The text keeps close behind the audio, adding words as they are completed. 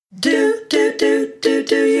Do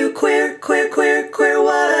you queer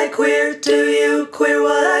what I queer? Do you queer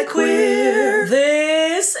what I queer?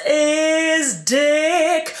 This is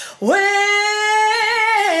Dick Way.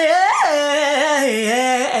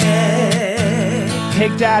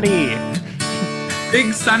 Pig Daddy.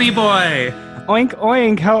 Big Sunny Boy. Oink,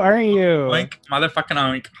 oink. How are you? Oink, motherfucking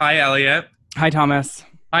oink. Hi, Elliot. Hi, Thomas.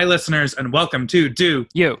 Hi, listeners, and welcome to Do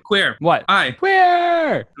You. Queer. What? Hi.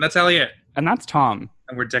 Queer. And that's Elliot. And that's Tom.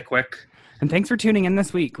 And we're Dick Wick. And thanks for tuning in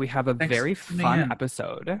this week. We have a Thanks very for tuning fun in.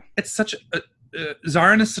 episode. It's such a...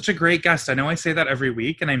 Zarin is such a great guest. I know I say that every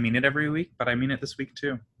week, and I mean it every week, but I mean it this week,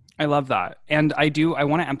 too. I love that. And I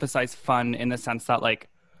want to emphasize fun in the sense that, like,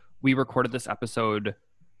 we recorded this episode,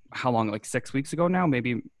 how long? Like 6 weeks ago now?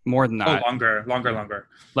 Maybe more than that. Oh, longer.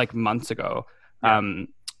 Like months ago. Yeah.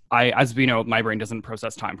 As we know, my brain doesn't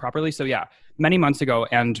process time properly. So yeah, many months ago.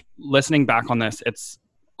 And listening back on this, it's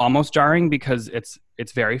almost jarring because it's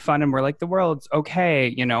very fun. And we're like, the world's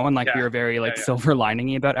okay, you know? And like, we were very silver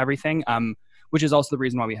lining-y about everything, which is also the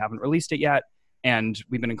reason why we haven't released it yet. And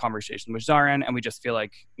we've been in conversation with Zarin, and we just feel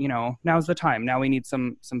like, you know, now's the time. Now we need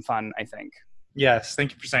some fun, I think. Yes.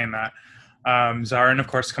 Thank you for saying that. Zarin, of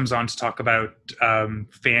course, comes on to talk about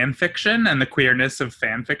fan fiction and the queerness of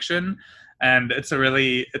fan fiction. And it's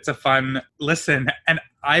a fun listen. And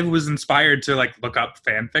I was inspired to like look up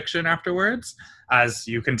fan fiction afterwards, as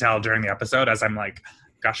you can tell during the episode, as I'm like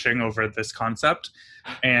gushing over this concept.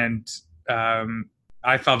 And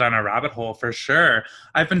I fell down a rabbit hole for sure.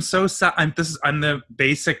 I've been so sad. I'm the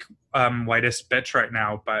basic whitest bitch right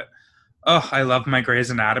now, but I love my Grey's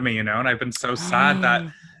Anatomy, you know, and I've been so sad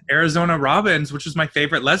that Arizona Robbins, which was my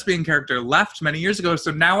favorite lesbian character, left many years ago.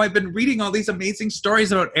 So now I've been reading all these amazing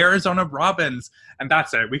stories about Arizona Robbins. And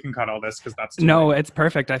that's it. We can cut all this because that's no, it's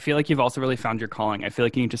perfect. I feel like you've also really found your calling. I feel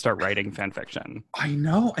like you need to start writing fan fiction. I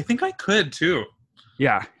know. I think I could too.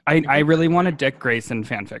 Yeah. I really want a Dick Grayson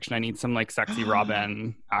fan fiction. I need some like sexy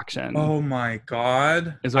Robin action. Oh my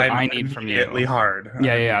God. Is what I need from you. Immediately hard.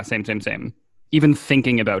 Yeah. Same. Even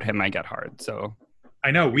thinking about him, I get hard. So I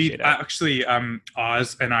know. We actually,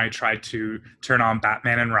 Oz and I tried to turn on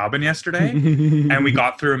Batman and Robin yesterday, and we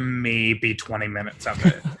got through maybe 20 minutes of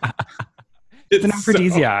it. It's an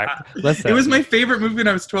aphrodisiac. Listen. It was my favorite movie when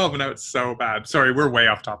I was 12, and now it's so bad. Sorry, we're way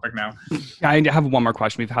off topic now. I have one more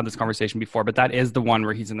question. We've had this conversation before, but that is the one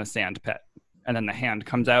where he's in the sand pit, and then the hand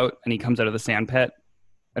comes out, and he comes out of the sand pit,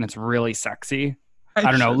 and it's really sexy. I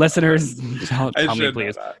don't know. Listeners, tell me,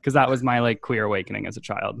 please, because that was my like queer awakening as a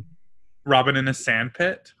child. Robin in a sand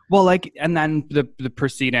pit? Well, like, and then the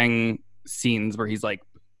preceding scenes where he's like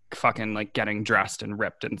fucking like getting dressed and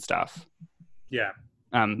ripped and stuff. Yeah.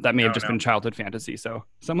 That may have just been childhood fantasy. So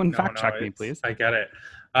someone fact check me, please. I get it.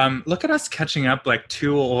 Look at us catching up like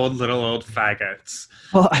two little old faggots.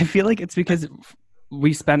 Well, I feel like it's because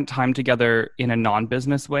we spent time together in a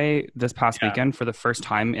non-business way this past weekend for the first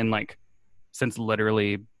time in like since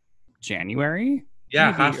literally January.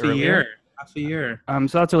 Yeah, half a year. So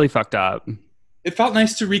that's really fucked up. It felt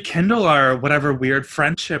nice to rekindle our whatever weird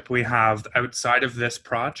friendship we have outside of this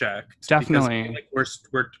project. Definitely. Like we're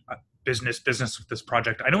business with this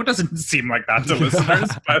project. I know it doesn't seem like that to listeners,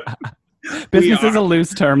 but business is a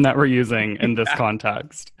loose term that we're using in this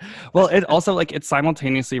context. Well, it also like it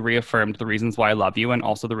simultaneously reaffirmed the reasons why I love you and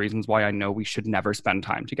also the reasons why I know we should never spend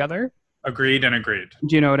time together. Agreed.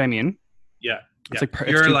 Do you know what I mean? Yeah. It's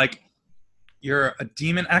like you're a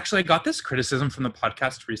demon. Actually, I got this criticism from the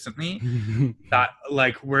podcast recently that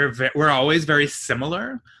like we're always very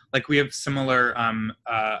similar. Like we have similar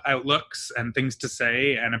outlooks and things to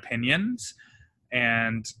say and opinions.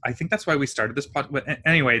 And I think that's why we started this podcast. But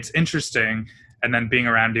anyway, it's interesting. And then being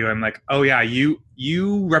around you, I'm like, oh yeah,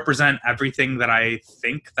 you represent everything that I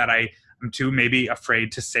think that I'm too maybe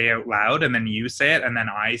afraid to say out loud. And then you say it, and then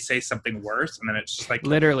I say something worse. And then it's just like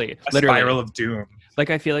literally a spiral of doom. Like,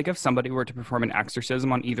 I feel like if somebody were to perform an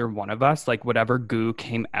exorcism on either one of us, like whatever goo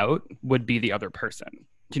came out would be the other person.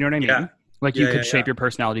 Do you know what I mean? Yeah. Like you could shape your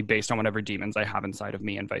personality based on whatever demons I have inside of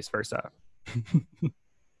me and vice versa.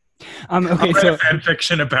 Okay, so fan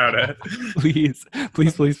fiction about it. please.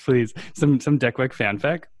 Some Dickwick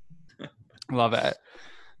fanfic. Love it.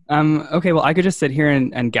 Okay, well, I could just sit here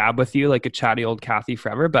and gab with you like a chatty old Kathy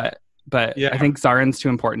forever, but I think Zarin's too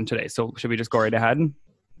important today. So should we just go right ahead?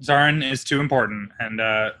 Zarin is too important, and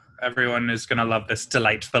everyone is going to love this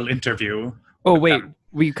delightful interview. Oh, wait.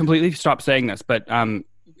 We completely stopped saying this, but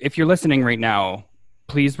if you're listening right now,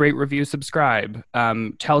 please rate, review, subscribe.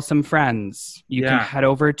 Tell some friends. You can head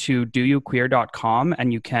over to doyouqueer.com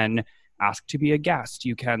and you can ask to be a guest.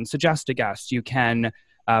 You can suggest a guest. You can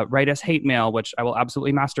write us hate mail, which I will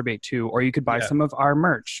absolutely masturbate to, or you could buy some of our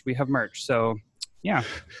merch. We have merch. So Yeah.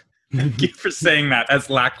 Thank you for saying that, as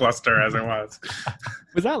lackluster as it was.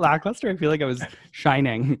 Was that lackluster? I feel like I was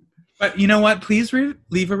shining. But you know what? Please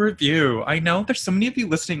leave a review. I know there's so many of you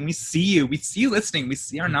listening. We see you. We see you listening. We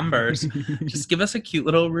see our numbers. Just give us a cute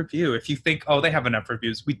little review. If you think, oh, they have enough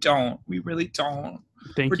reviews. We don't. We really don't.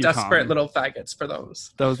 Thank We're you, desperate Tom. little faggots for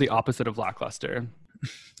those. That was the opposite of lackluster.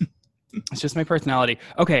 It's just my personality.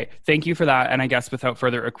 Okay, thank you for that. And I guess without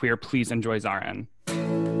further ado, please enjoy Zarin.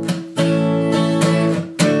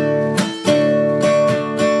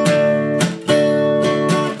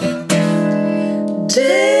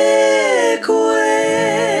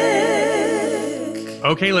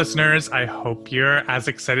 Okay, listeners, I hope you're as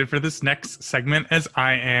excited for this next segment as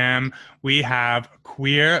I am. We have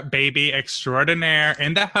queer baby extraordinaire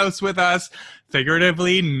in the house with us,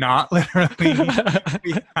 figuratively, not literally.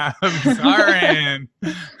 We have Zarin.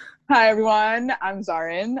 Hi, everyone. I'm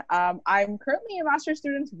Zarin. I'm currently a master's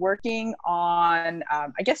student working on,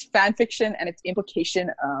 I guess, fan fiction and its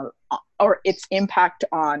implication or its impact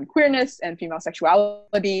on queerness and female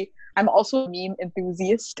sexuality. I'm also a meme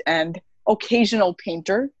enthusiast and occasional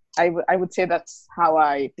painter. I would say that's how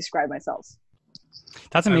I describe myself.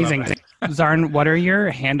 That's amazing. Zarin, what are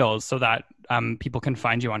your handles so that people can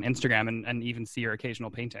find you on Instagram and even see your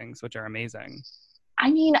occasional paintings, which are amazing?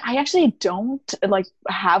 I mean, I actually don't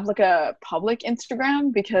have a public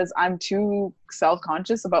Instagram because I'm too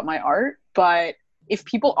self-conscious about my art. But if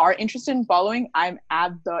people are interested in following, I'm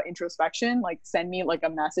at the introspection. Send me a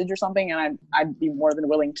message or something, and I'd be more than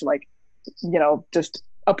willing to just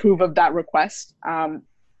approve of that request.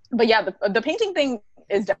 But yeah, the painting thing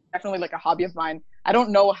is definitely a hobby of mine. I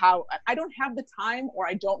don't know how. I don't have the time, or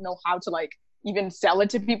I don't know how to even sell it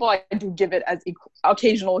to people. I do give it as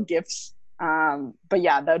occasional gifts. But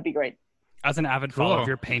yeah, that would be great. As an avid follower of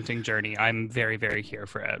your painting journey, I'm very, very here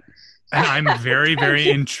for it. And I'm very, very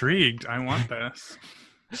intrigued. I want this.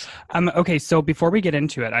 Okay, so before we get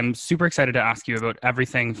into it, I'm super excited to ask you about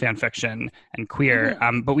everything fan fiction and queer.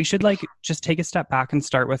 But we should just take a step back and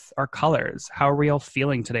start with our colors. How are we all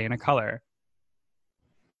feeling today in a color?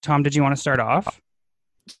 Tom, did you want to start off?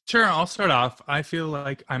 Sure, I'll start off. I feel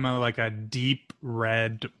like I'm a deep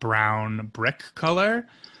red brown brick color,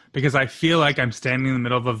 because I feel like I'm standing in the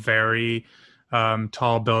middle of a very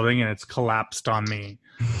tall building and it's collapsed on me.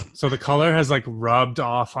 So the color has rubbed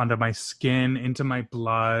off onto my skin, into my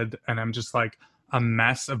blood, and I'm just a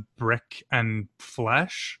mess of brick and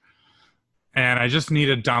flesh. And I just need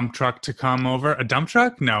a dump truck to come over. A dump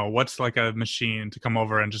truck? No, what's a machine to come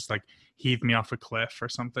over and just heave me off a cliff or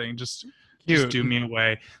something. Just do me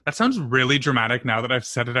away. That sounds really dramatic now that I've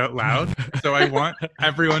said it out loud. So I want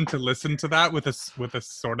everyone to listen to that with a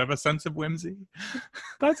sort of a sense of whimsy.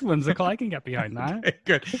 That's whimsical. I can get behind that. Okay,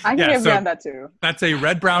 good. I can get behind that too. That's a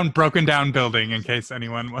red, brown, broken down building, in case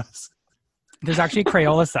anyone was. There's actually a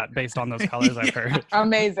Crayola set based on those colors, I've heard.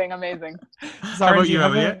 Amazing. Zarin, how about you,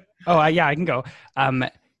 Elliot? Yeah, I can go.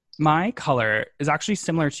 My color is actually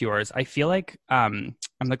similar to yours. I feel like I'm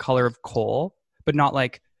the color of coal, but not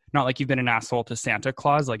like you've been an asshole to Santa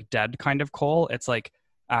Claus, dead kind of coal. It's like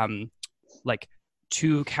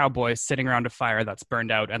two cowboys sitting around a fire that's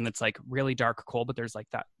burned out, and it's really dark coal, but there's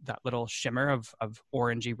that little shimmer of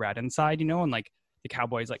orangey red inside, and the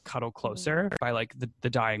cowboys cuddle closer by the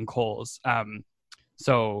dying coals.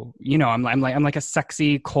 So I'm like a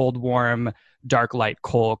sexy, cold, warm, dark light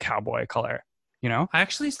coal cowboy color. I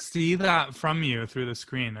actually see that from you through the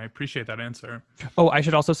screen. I appreciate that answer. Oh, I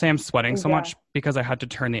should also say I'm sweating so much because I had to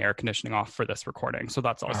turn the air conditioning off for this recording. So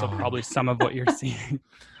that's also probably some of what you're seeing.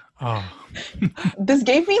 Oh, this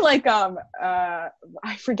gave me I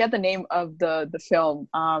forget the name of the film.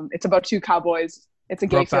 It's about two cowboys. It's a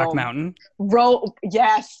gay film. Brokeback Mountain.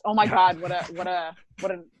 Yes. Oh my God. What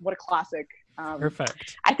a classic.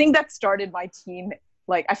 Perfect. I think that started my teen.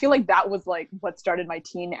 I feel like that was what started my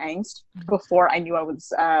teen angst before I knew I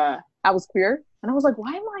was queer. And I was like,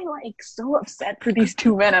 why am I so upset for these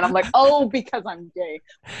two men? And I'm like, oh, because I'm gay.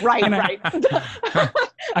 Right.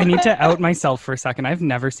 I need to out myself for a second. I've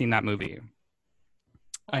never seen that movie.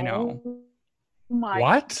 I know. Oh my.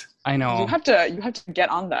 What? I know. You have to get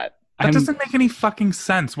on that. That doesn't make any fucking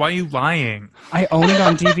sense. Why are you lying? I own it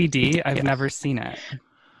on DVD. I've never seen it.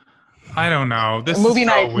 I don't know. This movie is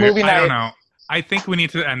night. So weird. Movie night. I don't know. I think we need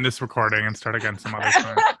to end this recording and start again some other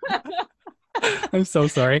time. I'm so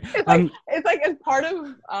sorry. It's as part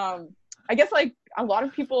of I guess a lot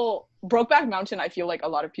of people, Brokeback Mountain, I feel like a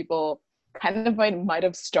lot of people kind of might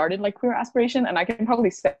have started queer aspiration, and I can probably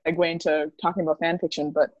segue into talking about fan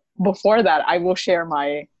fiction, but before that I will share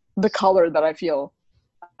the color that I feel.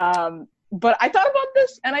 But I thought about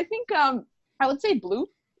this, and I think I would say blue,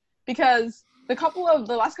 because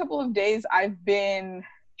the last couple of days, I've been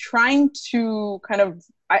trying to kind of,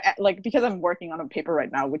 like, because I'm working on a paper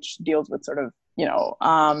right now, which deals with sort of,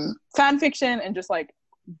 fan fiction and just like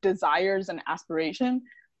desires and aspiration.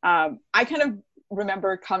 I kind of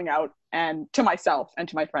remember coming out and to myself and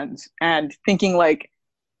to my friends and thinking like,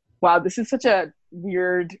 wow, this is such a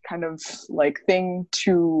weird kind of like thing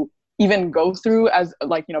to even go through as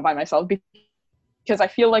like, by myself, because I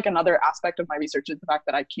feel like another aspect of my research is the fact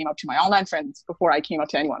that I came out to my online friends before I came out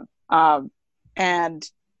to anyone. And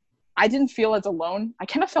I didn't feel as alone. I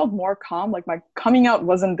kind of felt more calm. Like my coming out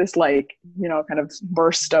wasn't this like, kind of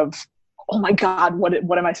burst of, oh my God, what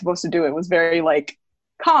am I supposed to do? It was very like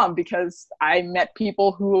calm because I met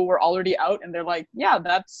people who were already out and they're like, yeah,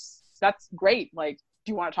 that's great. Like,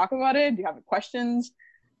 do you want to talk about it? Do you have any questions?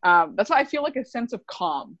 That's why I feel like a sense of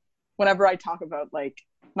calm whenever I talk about like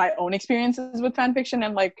my own experiences with fan fiction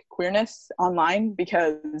and like queerness online,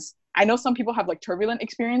 because I know some people have like turbulent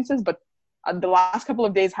experiences, but the last couple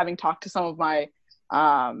of days, having talked to some of my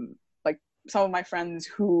friends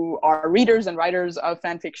who are readers and writers of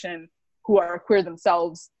fan fiction who are queer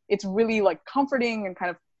themselves, it's really like comforting and kind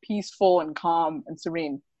of peaceful and calm and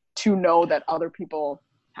serene to know that other people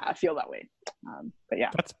feel that way. But yeah,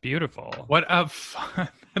 that's beautiful. What a fun!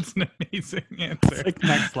 That's an amazing answer. It's like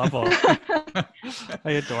next level.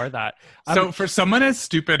 I adore that. So for someone as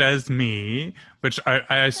stupid as me, which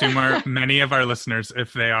I assume are many of our listeners,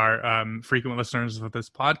 if they are frequent listeners of this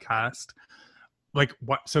podcast, like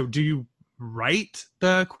what? So do you write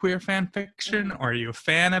the queer fan fiction, or are you a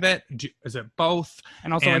fan of it? Is it both?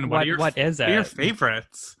 And also, like, what is it? What are your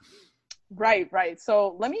favorites? Right.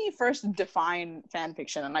 So let me first define fan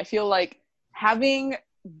fiction. And I feel like having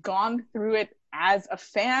gone through it as a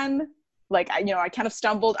fan, like, I kind of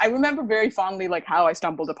stumbled. I remember very fondly, like, how I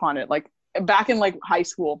stumbled upon it. Like, back in, like, high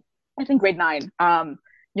school, I think grade 9,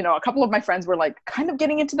 a couple of my friends were, like, kind of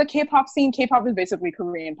getting into the K-pop scene. K-pop is basically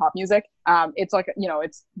Korean pop music. It's like,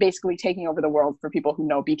 it's basically taking over the world for people who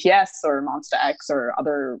know BTS or Monsta X or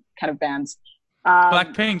other kind of bands.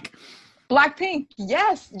 Blackpink,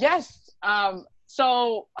 yes.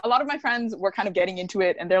 So a lot of my friends were kind of getting into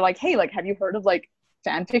it and they're like, hey, like, have you heard of like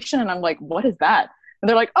fan fiction? And I'm like, what is that? And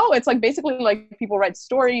they're like, oh, it's like basically like people write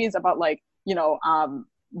stories about like,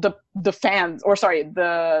 the fans, or sorry,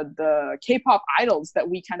 the K-pop idols that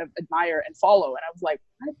we kind of admire and follow. And I was like,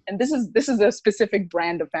 what? And this is a specific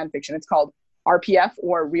brand of fan fiction. It's called RPF,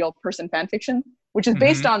 or real person fan fiction, which is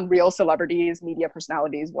based on real celebrities, media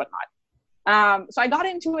personalities, whatnot. So I got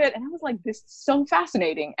into it and I was like, this is so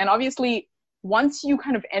fascinating. And obviously, once you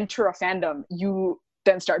kind of enter a fandom, you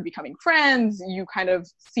then start becoming friends. You kind of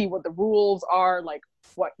see what the rules are, like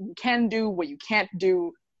what you can do, what you can't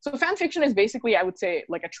do. So fan fiction is basically, I would say,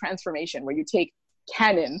 like a transformation where you take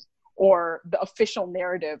canon or the official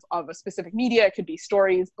narrative of a specific media. It could be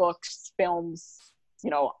stories, books, films,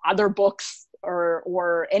 other books,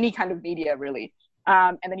 or any kind of media really.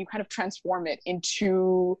 And then you kind of transform it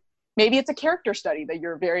into, maybe it's a character study that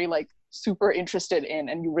you're very like super interested in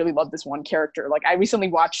and you really love this one character. Like I recently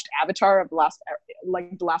watched Avatar, the last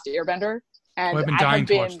Airbender, and I've been dying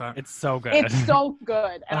to watch that. It's so good. It's so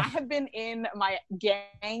good. And I have been in my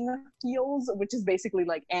gang heels, which is basically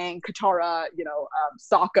like Aang, Katara,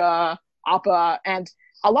 Sokka, Appa, and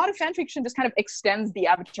a lot of fan fiction just kind of extends the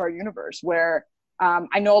Avatar universe where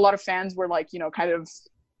I know a lot of fans were like, kind of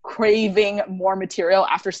craving more material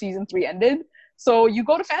after season 3 ended. So you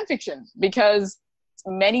go to fan fiction because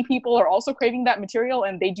many people are also craving that material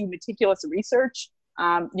and they do meticulous research.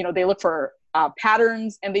 They look for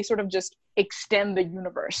patterns and they sort of just extend the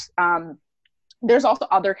universe. There's also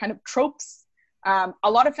other kind of tropes. A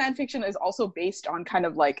lot of fan fiction is also based on kind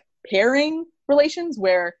of like pairing relations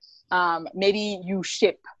where maybe you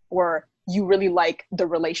ship or you really like the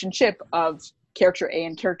relationship of character A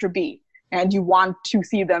and character B, and you want to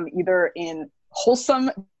see them either in wholesome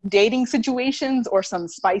dating situations or some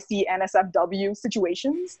spicy NSFW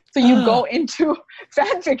situations. So you go into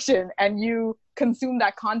fan fiction and you consume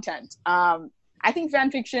that content. I think fan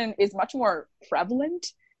fiction is much more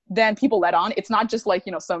prevalent than people let on. It's not just like,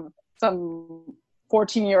 some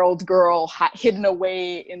 14-year-old girl hidden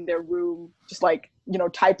away in their room, just like,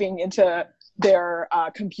 typing into their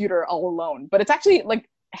computer all alone. But it's actually like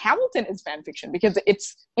Hamilton is fan fiction because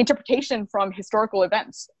it's interpretation from historical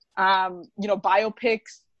events.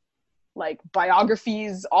 Biopics, like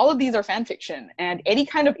biographies, all of these are fan fiction, and any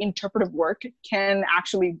kind of interpretive work can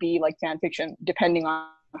actually be like fan fiction depending on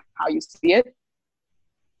how you see it.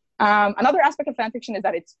 Another aspect of fan fiction is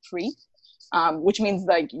that it's free, which means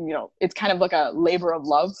like, it's kind of like a labor of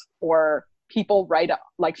love, or people write,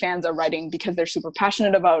 like fans are writing because they're super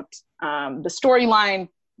passionate about the storyline,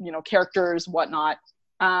 characters, whatnot.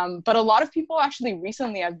 But a lot of people actually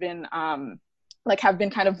recently have been kind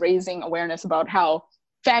of raising awareness about how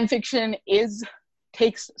fan fiction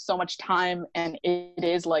takes so much time, and it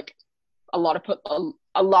is like a lot of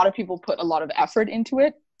people put a lot of effort into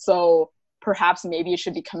it. So perhaps maybe it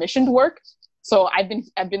should be commissioned work. So I've been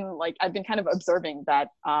kind of observing that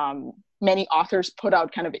many authors put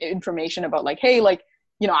out kind of information about like, hey, like,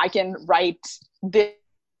 I can write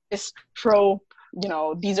this trope,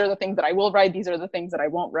 these are the things that I will write, these are the things that I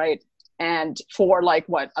won't write. And for like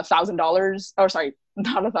what, $1,000, or sorry,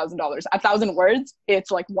 not $1,000, 1,000 words,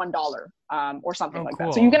 it's like $1 or something like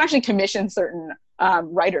that. So you can actually commission certain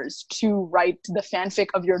writers to write the fanfic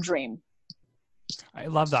of your dream. I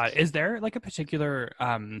love that. Is there like a particular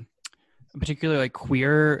like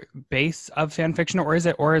queer base of fan fiction, or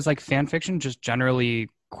is like fan fiction just generally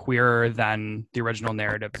queerer than the original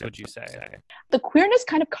narratives, would you say? The queerness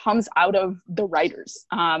kind of comes out of the writers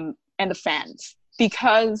and the fans,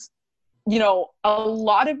 because a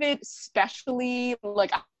lot of it, especially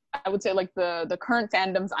like I would say like the current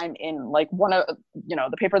fandoms I'm in, like one of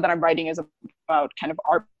the paper that I'm writing is about kind of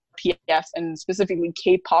RPS and specifically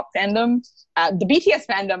K-pop fandom. The BTS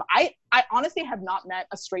fandom, I honestly have not met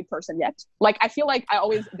a straight person yet. Like I feel like I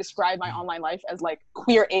always describe my online life as like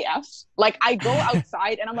queer AF. Like I go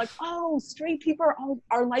outside and I'm like, oh, straight people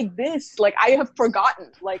are like this. Like I have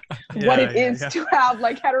forgotten like what it is to have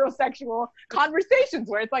like heterosexual conversations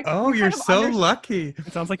where it's like, oh, you're so lucky.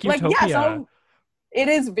 It sounds like utopia. Like, yeah, so it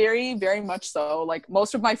is very, very much so. Like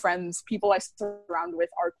most of my friends, people I surround with,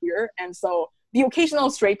 are queer, and so the occasional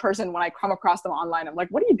straight person, when I come across them online, I'm like,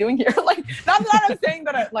 what are you doing here? Like, not that I'm saying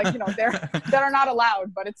that, that are not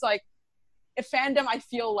allowed, but it's like a fandom I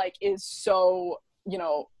feel like is so,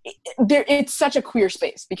 it's such a queer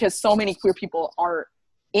space because so many queer people are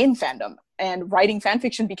in fandom and writing fan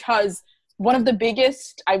fiction, because one of the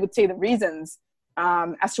biggest, I would say, the reasons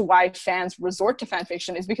as to why fans resort to fan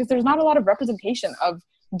fiction is because there's not a lot of representation of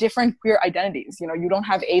different queer identities. You don't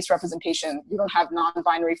have ace representation, you don't have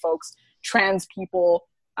non-binary folks, trans people,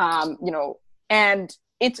 and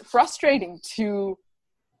it's frustrating to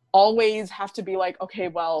always have to be like, okay,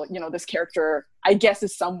 well, this character I guess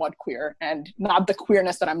is somewhat queer and not the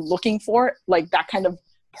queerness that I'm looking for, like that kind of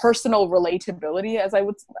personal relatability, as I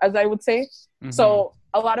would say. Mm-hmm. So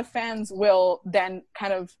a lot of fans will then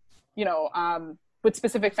kind of, with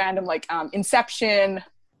specific fandom, like Inception,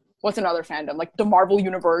 what's another fandom? Like the Marvel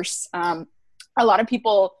Universe. A lot of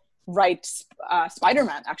people write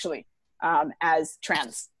Spider-Man actually as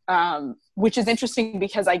trans, which is interesting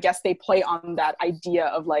because I guess they play on that idea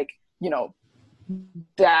of like,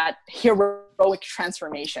 that heroic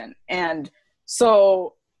transformation. And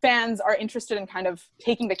so fans are interested in kind of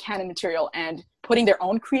taking the canon material and putting their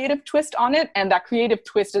own creative twist on it. And that creative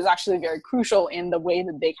twist is actually very crucial in the way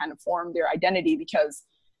that they kind of form their identity, because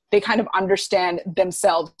they kind of understand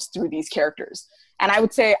themselves through these characters. And I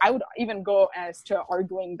would say, I would even go as to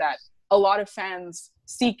arguing that a lot of fans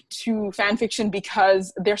seek to fan fiction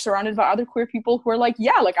because they're surrounded by other queer people who are like,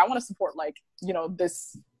 yeah, like I want to support like,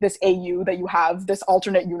 this AU that you have, this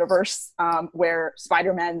alternate universe where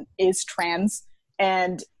Spider-Man is trans,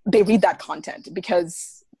 and they read that content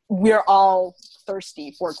because we're all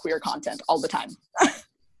thirsty for queer content all the time.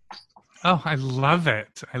 Oh, I love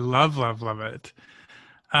it. I love it.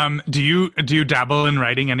 Do you dabble in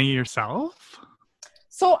writing any yourself?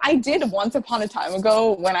 So I did once upon a time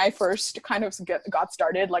ago when I first kind of got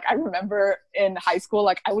started. Like I remember in high school,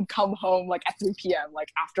 like I would come home like at 3 p.m. like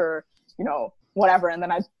after, whatever. And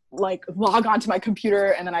then I'd like log onto my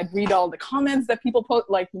computer and then I'd read all the comments that people put,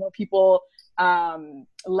 like, people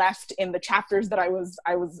left in the chapters that I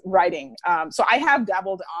was writing. So I have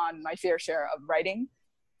dabbled on my fair share of writing.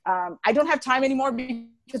 I don't have time anymore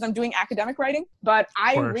because I'm doing academic writing, but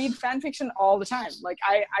I read fan fiction all the time. Like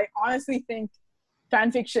I honestly think fan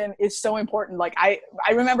fiction is so important. Like I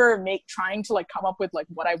remember trying to like come up with like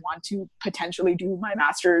what I want to potentially do my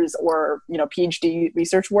master's or, PhD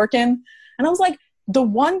research work in. And I was like, the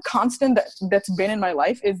one constant that's been in my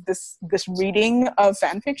life is this reading of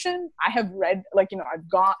fan fiction. I have read, like,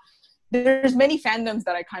 there's many fandoms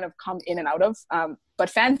that I kind of come in and out of. But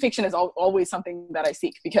fan fiction is always something that I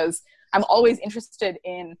seek because I'm always interested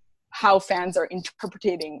in how fans are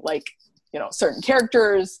interpreting, like, certain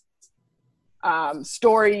characters,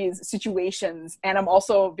 stories, situations. And I'm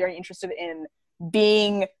also very interested in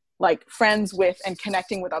being like friends with and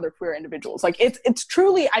connecting with other queer individuals. Like it's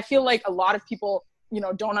truly, I feel like a lot of people,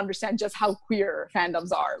 don't understand just how queer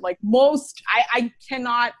fandoms are. Like I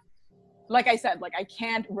cannot like I said, like I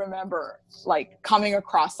can't remember like coming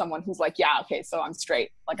across someone who's like, yeah, okay, so I'm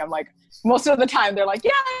straight. Like I'm like, most of the time they're like,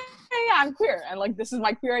 yeah, I'm queer, and like this is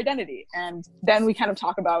my queer identity. And then we kind of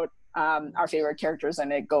talk about our favorite characters,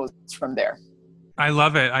 and it goes from there. I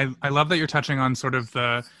love it. I love that you're touching on sort of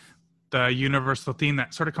the universal theme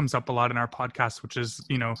that sort of comes up a lot in our podcast, which is,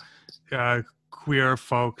 you know, queer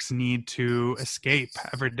folks need to escape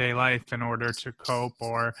everyday life in order to cope,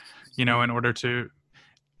 or, you know, in order to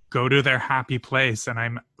go to their happy place.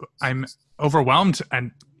 And I'm overwhelmed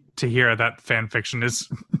and to hear that fan fiction is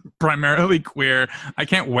primarily queer. I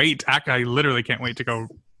can't wait. I literally can't wait to go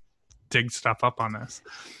dig stuff up on this.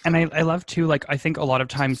 And I love too, like, I think a lot of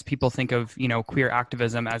times people think of, you know, queer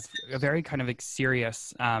activism as a very kind of like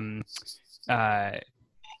serious,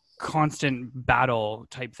 constant battle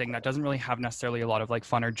type thing that doesn't really have necessarily a lot of like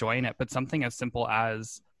fun or joy in it, but something as simple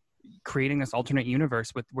as creating this alternate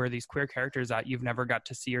universe with where these queer characters that you've never got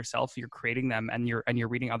to see yourself, you're creating them, and you're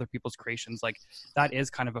reading other people's creations. Like that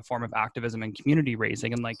is kind of a form of activism and community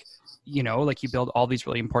raising. And like, you know, like you build all these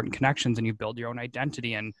really important connections and you build your own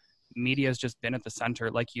identity, and media has just been at the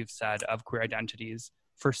center, like you've said, of queer identities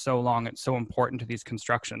for so long. It's so important to these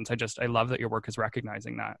constructions. I love that your work is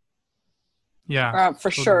recognizing that. Yeah,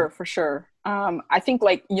 for sure. I think,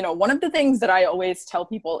 like, you know, one of the things that I always tell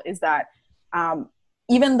people is that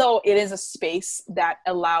even though it is a space that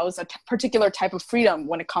allows a particular type of freedom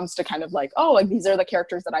when it comes to kind of like, oh, like these are the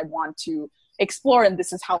characters that I want to explore, and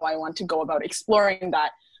this is how I want to go about exploring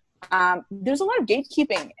that. There's a lot of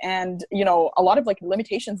gatekeeping and, you know, a lot of like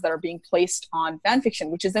limitations that are being placed on fan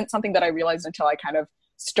fiction, which isn't something that I realized until I kind of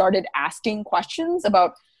started asking questions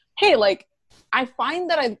about, hey, like, I find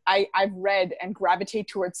that I've read and gravitate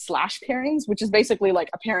towards slash pairings, which is basically like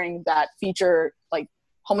a pairing that feature like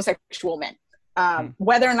homosexual men.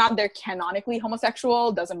 Whether or not they're canonically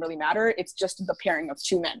homosexual doesn't really matter. It's just the pairing of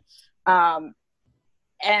two men.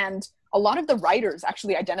 And a lot of the writers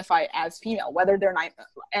actually identify as female, whether they're not,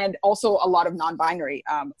 and also a lot of non-binary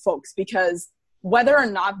folks, because whether or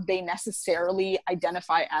not they necessarily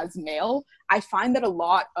identify as male, I find that a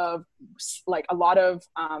lot of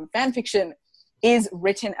fan fiction is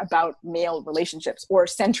written about male relationships or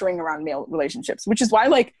centering around male relationships, which is why,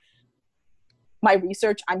 like, my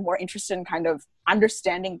research, I'm more interested in kind of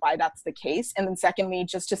understanding why that's the case. And then secondly,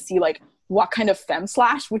 just to see like what kind of femme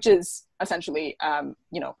slash, which is essentially,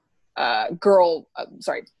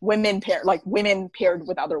 women paired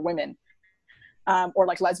with other women, or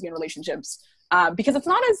like lesbian relationships, because it's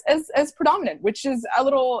not as predominant, which is a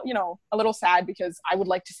little sad, because I would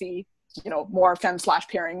like to see, you know, more femme slash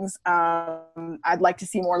pairings. I'd like to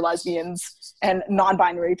see more lesbians and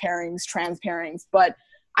non-binary pairings, trans pairings, but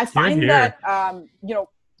I find that,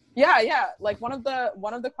 like one of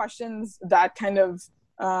the questions that kind of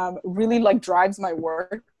really like drives my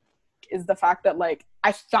work is the fact that, like,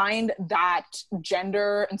 I find that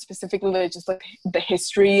gender, and specifically just like the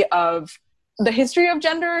history of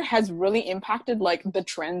gender, has really impacted like the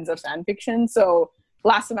trends of fan fiction. So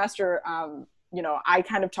last semester, I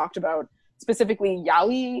kind of talked about specifically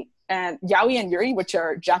yaoi and yuri, which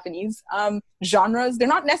are Japanese genres. They're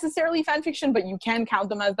not necessarily fan fiction, but you can count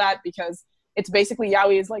them as that, because it's basically,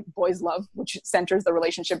 yaoi is like boys' love, which centers the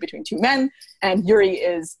relationship between two men, and yuri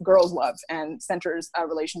is girls' love and centers a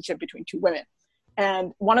relationship between two women.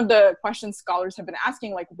 And one of the questions scholars have been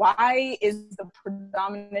asking, like, why is the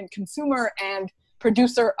predominant consumer and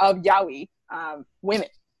producer of yaoi women?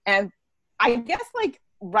 And I guess, like,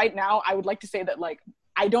 right now, I would like to say that, like,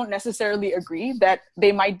 I don't necessarily agree that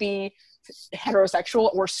they might be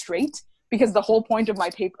heterosexual or straight, because the whole point of my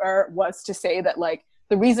paper was to say that, like,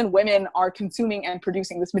 the reason women are consuming and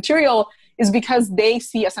producing this material is because they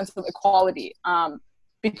see a sense of equality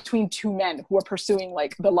between two men who are pursuing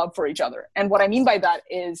like the love for each other. And what I mean by that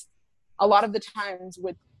is, a lot of the times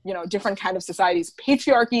with, you know, different kind of societies,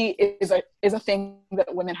 patriarchy is a thing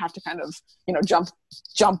that women have to kind of, you know,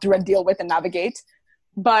 jump through and deal with and navigate.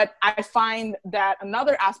 But I find that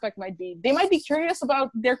another aspect might be, they might be curious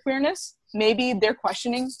about their queerness. Maybe they're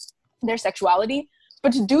questioning their sexuality,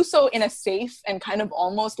 but to do so in a safe and kind of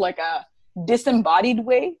almost like a disembodied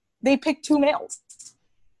way, they pick two males.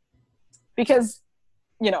 Because,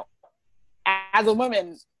 you know, as a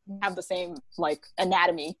woman, we have the same like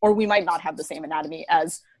anatomy, or we might not have the same anatomy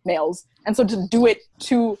as males. And so to do it,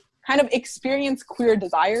 to kind of experience queer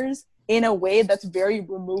desires in a way that's very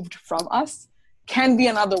removed from us, can be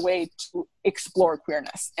another way to explore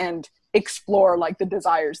queerness and explore like the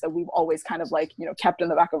desires that we've always kind of like, you know, kept in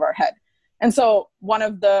the back of our head. And so one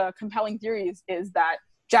of the compelling theories is that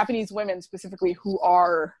Japanese women specifically, who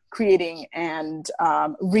are creating and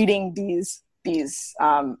reading these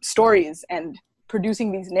stories and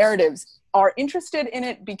producing these narratives, are interested in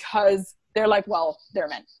it because they're like, well, they're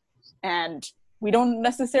men. And we don't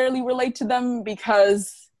necessarily relate to them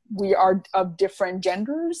because we are of different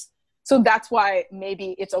genders. So that's why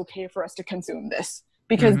maybe it's okay for us to consume this,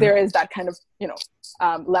 because there is that kind of,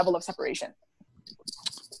 level of separation.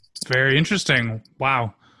 Very interesting.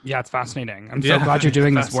 Wow. Yeah, it's fascinating. I'm so glad you're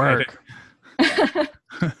doing this work.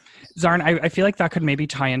 Zarn, I feel like that could maybe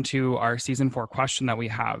tie into our season 4 question that we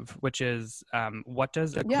have, which is, what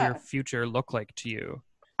does a queer future look like to you?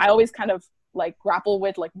 I always kind of like grapple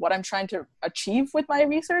with like what I'm trying to achieve with my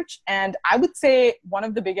research. And I would say one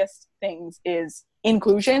of the biggest things is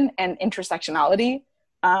inclusion and intersectionality.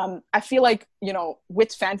 I feel like,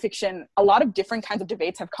 with fan fiction, a lot of different kinds of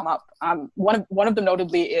debates have come up. One of them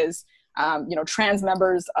notably is, trans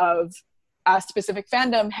members of a specific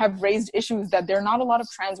fandom have raised issues that there are not a lot of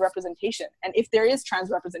trans representation. And if there is trans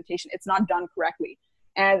representation, it's not done correctly.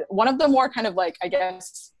 And one of the more kind of like, I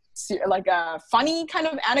guess, like a funny kind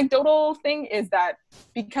of anecdotal thing is that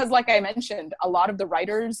because, like I mentioned, a lot of the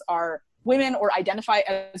writers are women or identify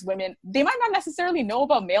as women, they might not necessarily know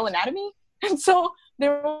about male anatomy. And so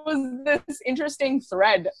there was this interesting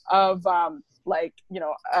thread of a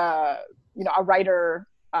writer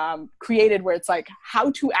created where it's like how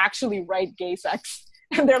to actually write gay sex.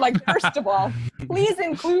 And they're like, first of all, please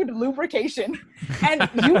include lubrication. And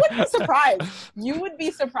you would be surprised. You would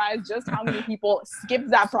be surprised just how many people skip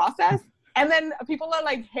that process. And then people are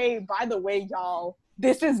like, hey, by the way, y'all,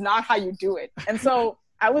 this is not how you do it. And so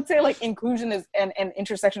I would say like inclusion is and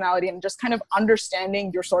intersectionality and just kind of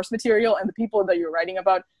understanding your source material and the people that you're writing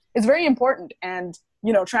about is very important. And,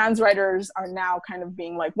 trans writers are now kind of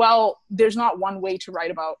being like, well, there's not one way to write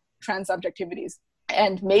about trans subjectivities.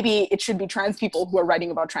 And maybe it should be trans people who are writing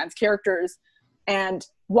about trans characters, and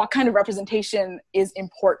what kind of representation is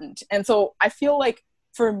important. And so I feel like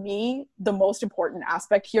for me, the most important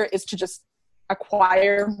aspect here is to just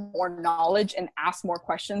acquire more knowledge and ask more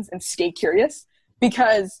questions and stay curious.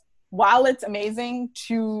 Because while it's amazing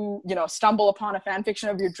to, stumble upon a fan fiction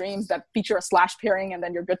of your dreams that feature a slash pairing and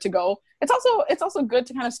then you're good to go, it's also good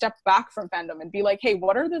to kind of step back from fandom and be like, hey,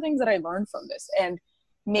 what are the things that I learned from this? And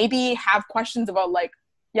maybe have questions about like,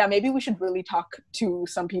 yeah, maybe we should really talk to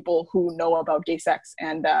some people who know about gay sex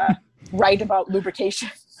and write about lubrication.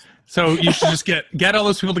 So you should just get all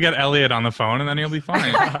those people to get Elliot on the phone and then he'll be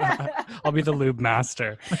fine. I'll be the lube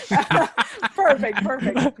master. Perfect.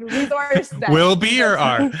 Resource set. Will be or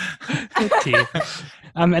are?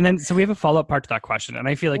 And then, so we have a follow-up part to that question. And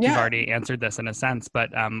I feel like you've already answered this in a sense, but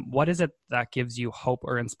what is it that gives you hope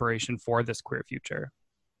or inspiration for this queer future?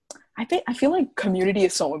 I feel like community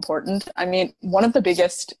is so important. I mean, one of the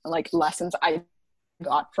biggest like lessons I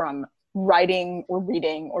got from writing or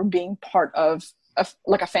reading or being part of a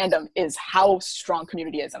fandom is how strong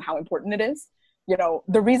community is and how important it is.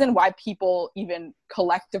 The reason why people even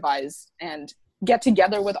collectivize and get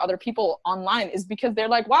together with other people online is because they're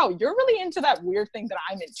like, wow, you're really into that weird thing that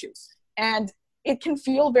I'm into. And it can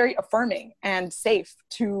feel very affirming and safe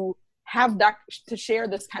to have that, to share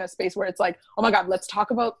this kind of space where it's like, oh my God, let's talk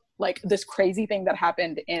about like this crazy thing that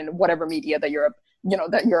happened in whatever media that you're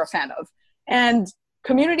a fan of. And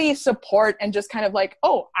community support and just kind of like,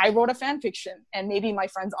 oh, I wrote a fan fiction, and maybe my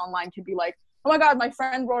friends online can be like, oh my God, my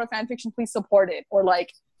friend wrote a fan fiction, please support it. Or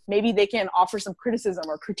like, maybe they can offer some criticism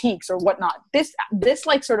or critiques or whatnot. This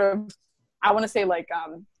like sort of, I want to say like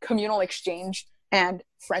communal exchange and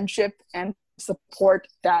friendship and support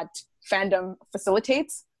that fandom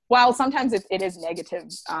facilitates. While sometimes it is negative,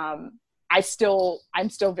 I'm still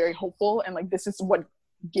very hopeful, and like this is what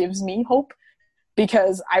gives me hope,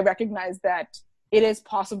 because I recognize that it is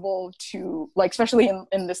possible to, like, especially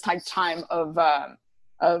in this time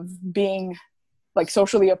of being like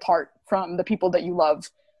socially apart from the people that you love.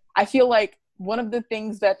 I feel like one of the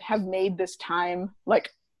things that have made this time like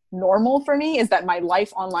normal for me is that my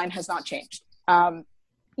life online has not changed.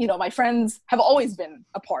 My friends have always been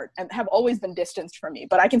apart and have always been distanced from me,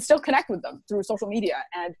 but I can still connect with them through social media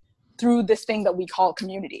and through this thing that we call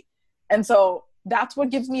community. And so that's what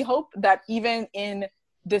gives me hope, that even in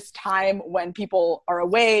this time when people are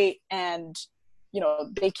away and,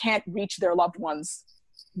 they can't reach their loved ones,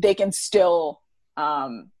 they can still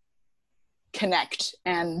connect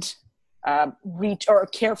and reach or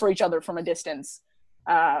care for each other from a distance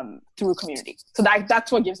through community. So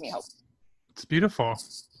that's what gives me hope. It's beautiful.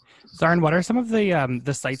 Zarn, what are some of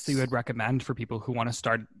the sites that you would recommend for people who want to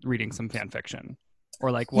start reading some fan fiction?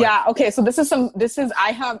 Or like what? Yeah, okay. So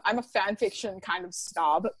I'm a fan fiction kind of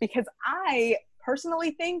snob, because I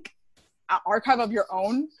personally think Archive of Your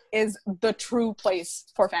Own is the true place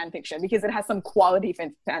for fan fiction, because it has some quality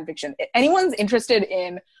fan fiction. If anyone's interested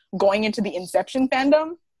in going into the Inception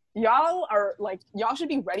fandom, y'all should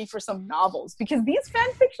be ready for some novels, because these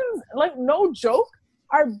fan fictions, like, no joke,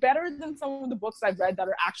 are better than some of the books I've read that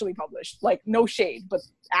are actually published. Like, no shade, but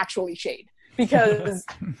actually shade. Because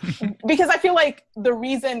I feel like the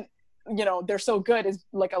reason, you know, they're so good is,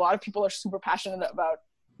 like, a lot of people are super passionate about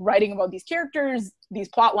writing about these characters, these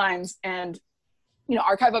plot lines, and, you know,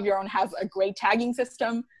 Archive of Your Own has a great tagging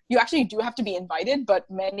system. You actually do have to be invited,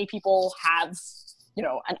 but many people have, you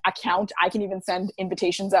know, an account. I can even send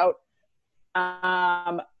invitations out.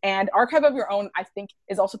 And Archive of Your Own, I think,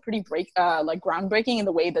 is also pretty groundbreaking in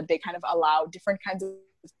the way that they kind of allow different kinds of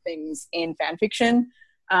things in fan fiction.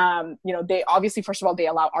 You know, they obviously, first of all, they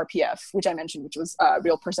allow RPF, which I mentioned, which was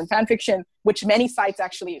real person fan fiction, which many sites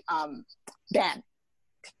actually ban.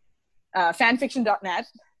 Fanfiction.net.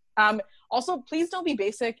 Also, please don't be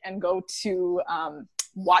basic and go to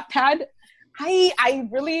Wattpad. I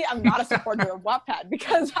really am not a supporter of Wattpad,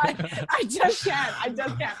 because I just can't. I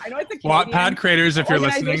know it's a Canadian Wattpad creators, if you're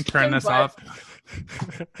listening, turn this off.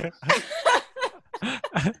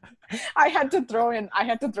 I had to throw in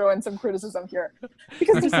some criticism here,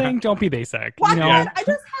 because I'm just saying, don't be basic. Wattpad, You know? I just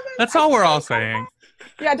haven't. That's all we're all saying.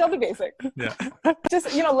 Yeah, don't be basic. Yeah.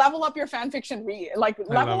 Just, you know, level up your fan fiction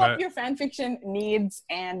level up your fan fiction needs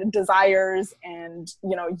and desires, and,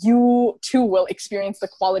 you know, you too will experience the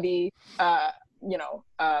quality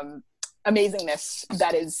amazingness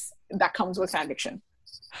that comes with fan fiction.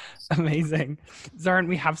 Amazing. Zarin,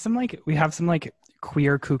 we have some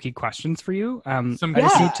queer kooky questions for you. I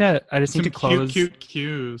just need to close cute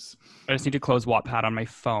cues. I just need to close Wattpad on my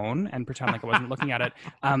phone and pretend like I wasn't looking at it.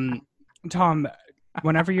 Tom,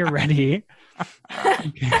 whenever you're ready,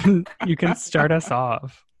 you can start us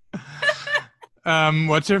off.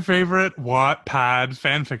 What's your favorite Wattpad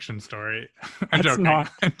fan fiction story? I'm joking. I'm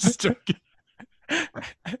just joking.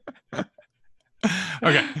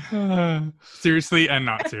 Okay. Seriously and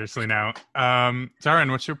not seriously now.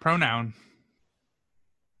 Zarin, what's your pronoun?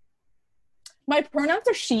 My pronouns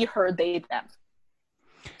are she, her, they, them.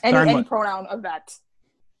 Zarin, Any pronoun of that.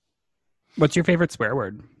 What's your favorite swear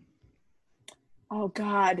word? Oh,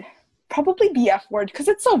 God. Probably the F word, because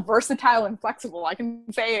it's so versatile and flexible. I can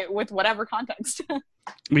say it with whatever context.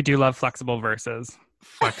 We do love flexible verses.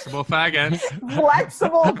 Flexible faggots.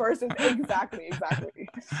 Flexible verses. Exactly.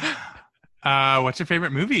 What's your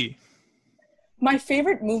favorite movie? My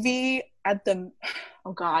favorite movie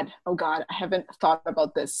oh God, I haven't thought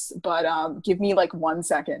about this, but give me like 1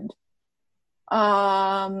 second.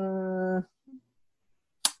 I'm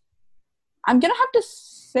gonna have to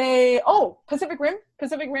say, Pacific Rim,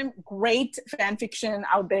 great fan fiction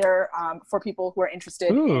out there for people who are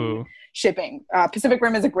interested in shipping. Pacific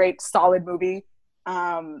Rim is a great, solid movie.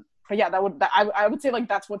 But yeah, I would say, like,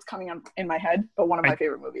 that's what's coming on in my head, but one of my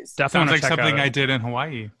favorite movies. Sounds like something I did in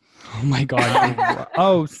Hawaii. Oh my God.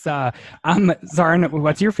 Zarin,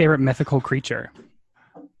 what's your favorite mythical creature?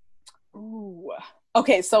 Ooh.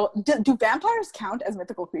 Okay, so do vampires count as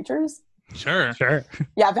mythical creatures? Sure.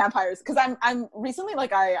 Yeah, vampires. Because I'm recently,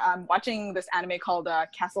 like, I'm watching this anime called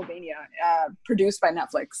Castlevania, produced by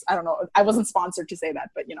Netflix. I don't know. I wasn't sponsored to say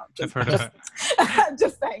that, but, you know, I've heard of it.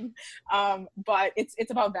 just saying. But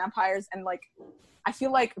it's about vampires, and, like, I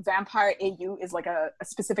feel like Vampire AU is like a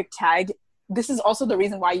specific tag. This is also the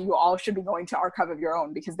reason why you all should be going to Archive of Your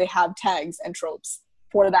Own, because they have tags and tropes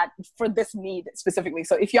for this need specifically.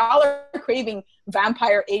 So if y'all are craving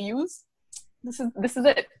vampire AUs, this is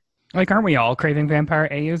it. Like, aren't we all craving vampire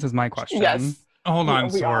AUs is my question. Yes. Hold on,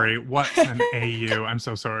 sorry. What's an AU? I'm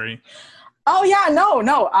so sorry. Oh, yeah, no.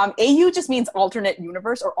 AU just means alternate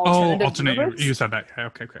universe or alternative universe. You said that.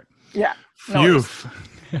 Okay. Yeah. Phew.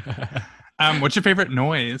 What's your favorite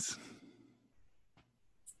noise?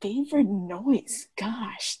 Favorite noise?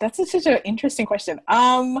 Gosh, that's such an interesting question.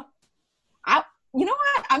 You know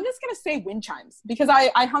what? I'm just going to say wind chimes, because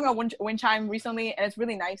I hung a wind chime recently, and it's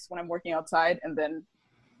really nice when I'm working outside and then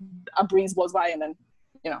a breeze blows by, and then,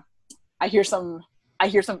 you know, I hear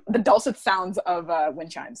the dulcet sounds of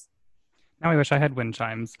wind chimes. Now I wish I had wind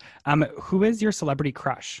chimes. Who is your celebrity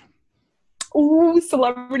crush? Ooh,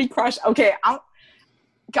 celebrity crush. Okay.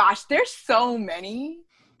 Gosh, there's so many,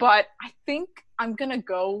 but I think I'm going to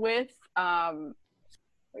go with, I'm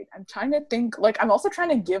trying to think, like, I'm also trying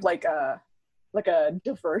to give like a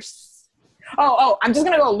diverse. I'm just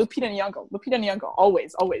gonna go Lupita Nyong'o,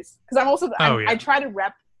 always, because I'm also I try to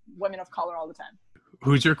rep women of color all the time.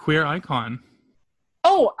 Who's your queer icon?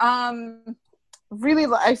 Really,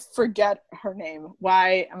 I forget her name.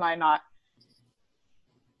 Why am I not?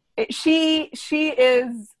 She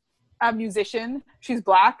is a musician. She's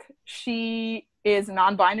Black. She is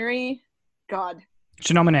non-binary. God.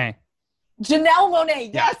 Janelle Monáe. Janelle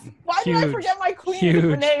Monáe. Yeah. Yes. Why did I Huge. forget my queen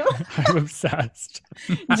Huge. name? I'm obsessed.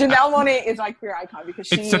 Janelle Monáe is my queer icon because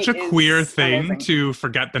she It's such a is queer thing amazing. to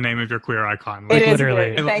forget the name of your queer icon. It is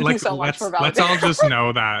literally. great. Thank you so much for validating. Let's all just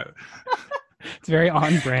know that. It's very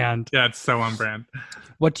on brand. Yeah, it's so on brand.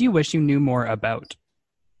 What do you wish you knew more about?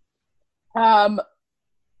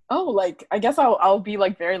 Like I guess I'll be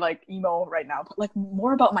like very like emo right now, but like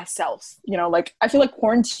more about myself. You know, like I feel like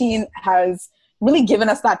quarantine has really given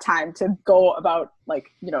us that time to go about like,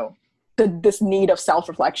 you know, this need of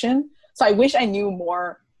self-reflection. So I wish I knew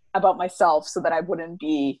more about myself so that I wouldn't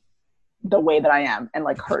be the way that I am and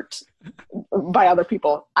like hurt by other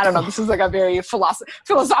people. I don't know. This is like a very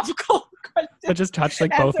philosophical question. It just touched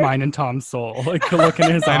like both Answer. mine and Tom's soul. Like the look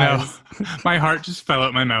in his I know. eyes. My heart just fell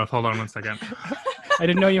out my mouth. Hold on one second. I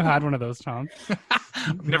didn't know you had one of those, Tom.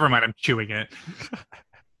 Never mind, I'm chewing it.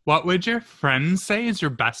 What would your friends say is your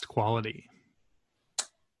best quality?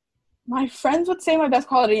 My friends would say my best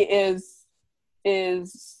quality is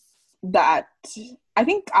that I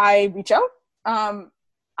think I reach out.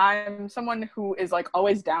 I'm someone who is like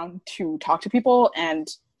always down to talk to people, and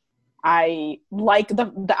I like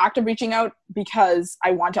the act of reaching out because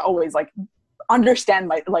I want to always like understand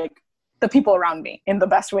my like the people around me in the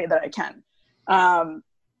best way that I can.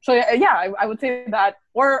 So yeah, I would say that,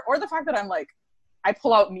 or the fact that I'm like, I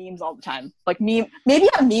pull out memes all the time. Like maybe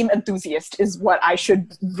a meme enthusiast is what I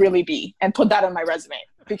should really be, and put that on my resume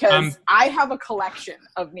because I have a collection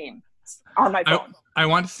of memes on my phone. I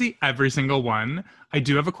want to see every single one. I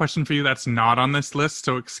do have a question for you that's not on this list,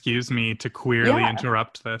 so excuse me to queerly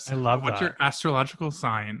interrupt this. I love What's that. your astrological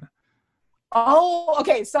sign? Oh,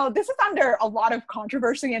 okay. So this is under a lot of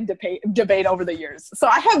controversy and debate over the years. So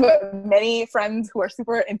I have many friends who are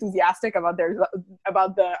super enthusiastic about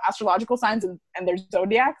the astrological signs and their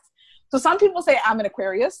zodiacs. So some people say I'm an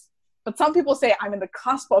Aquarius, but some people say I'm in the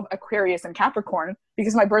cusp of Aquarius and Capricorn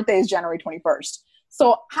because my birthday is January 21st.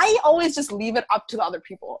 So I always just leave it up to the other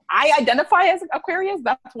people. I identify as Aquarius.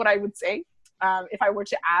 That's what I would say. If I were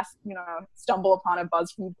to ask, you know, stumble upon a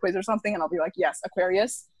BuzzFeed quiz or something, and I'll be like, yes,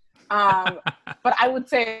 Aquarius. But I would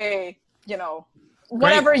say, you know,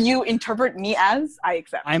 whatever you interpret me as, I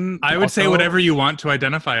accept. I would say whatever you want to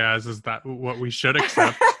identify as is that what we should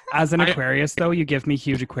accept. As an Aquarius, though, you give me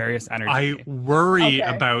huge Aquarius energy. I worry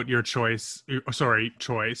about your choice. Your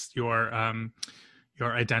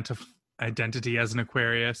identity as an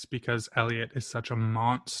Aquarius because Elliot is such a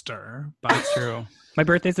monster. But that's true. My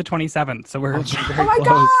birthday's the 27th, so we're very oh my close.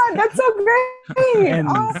 God, that's so great. And-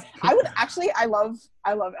 I would actually, I love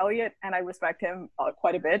Elliot and I respect him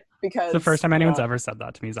quite a bit because It's the first time anyone's ever said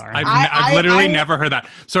that to me, Zara. I've literally never heard that.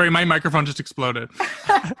 Sorry, my microphone just exploded.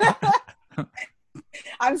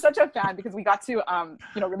 I'm such a fan because we got to,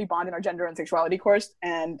 really bond in our gender and sexuality course,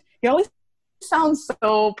 and he always sounds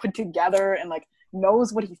so put together and like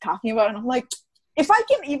knows what he's talking about. And I'm like, if I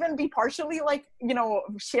can even be partially like, you know,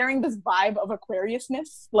 sharing this vibe of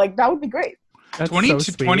Aquariusness, like that would be great. That's so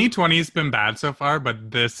sweet. 2020 has been bad so far,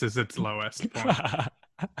 but this is its lowest point.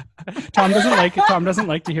 Tom doesn't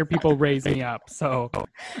like to hear people raise me up. So,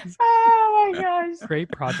 oh my gosh,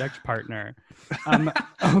 great project partner.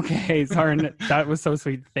 Okay, Zarin, that was so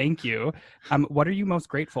sweet. Thank you. What are you most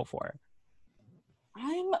grateful for?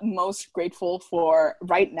 I'm most grateful for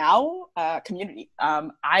right now, community.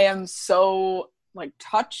 I am so like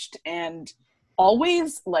touched and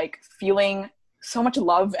always like feeling so much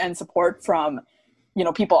love and support from, you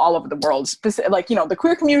know, people all over the world, like, you know, the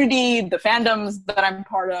queer community, the fandoms that I'm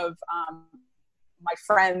part of, my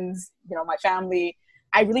friends, you know, my family.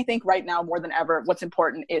 I really think right now more than ever, what's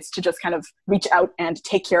important is to just kind of reach out and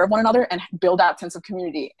take care of one another and build that sense of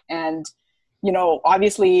community. And, you know,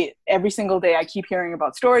 obviously every single day I keep hearing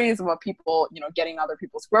about stories about people, you know, getting other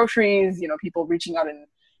people's groceries, you know, people reaching out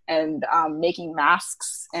and making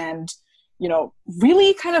masks and, you know,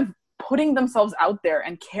 really kind of putting themselves out there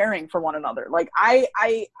and caring for one another. Like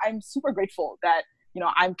I'm super grateful that, you know,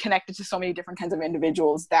 I'm connected to so many different kinds of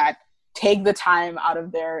individuals that take the time out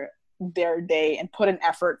of their day and put an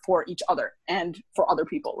effort for each other and for other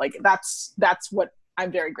people. Like that's what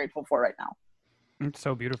I'm very grateful for right now. It's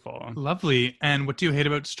so beautiful. Lovely. And what do you hate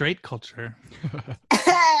about straight culture?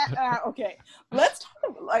 Okay, let's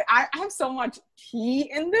talk. Like I have so much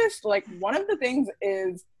tea in this. Like one of the things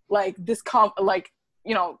is like this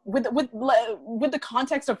you know, with the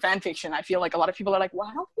context of fan fiction, I feel like a lot of people are like,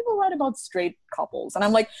 why don't people write about straight couples? And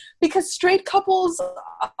I'm like, because straight couples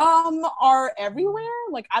are everywhere.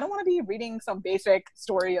 Like, I don't want to be reading some basic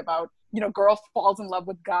story about, you know, girl falls in love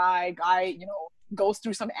with guy, you know, goes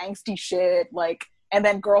through some angsty shit, like, and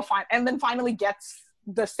then finally gets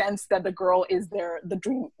the sense that the girl is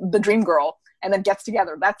the dream girl and then gets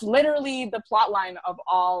together. That's literally the plot line of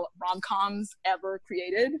all rom-coms ever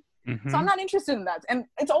created. So I'm not interested in that. And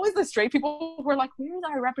it's always the straight people who are like, where's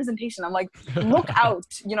our representation? I'm like, look out,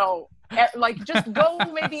 you know, like just go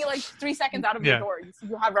maybe like 3 seconds out of your door.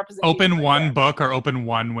 You have representation. Open one book or open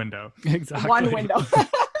one window. Exactly. One window.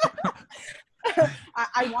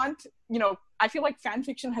 I want, you know, I feel like fan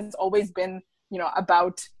fiction has always been, you know,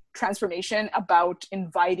 about transformation, about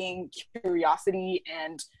inviting curiosity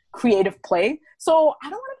and creative play. So I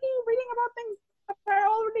don't want to be reading about things that I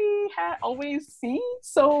already always see.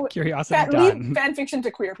 So leave fan fiction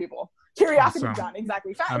to queer people. Curiosity done,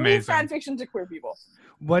 exactly. Leave fan fiction to queer people.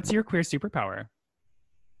 What's your queer superpower?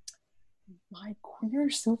 My queer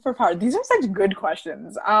superpower. These are such good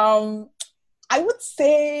questions. I would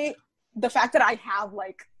say the fact that I have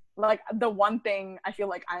like the one thing I feel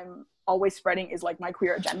like I'm always spreading is like my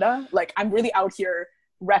queer agenda. Like I'm really out here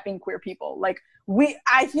repping queer people. Like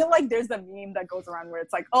I feel like there's the meme that goes around where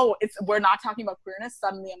it's like, oh, we're not talking about queerness,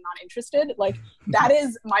 suddenly I'm not interested. Like that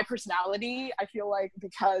is my personality. I feel like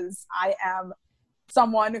because I am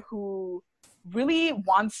someone who really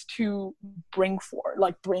wants to bring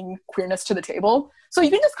queerness to the table. So you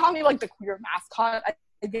can just call me like the queer mascot,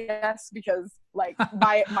 I guess, because like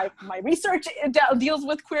my research deals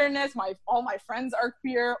with queerness. All my friends are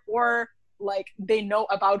queer, or like they know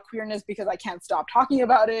about queerness because I can't stop talking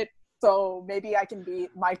about it. So maybe I can be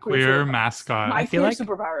my queer mascot. My queer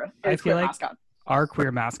superpower is queer mascot. Our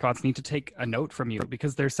queer mascots need to take a note from you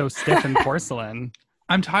because they're so stiff and porcelain.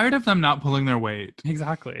 I'm tired of them not pulling their weight.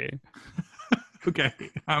 Exactly. Okay.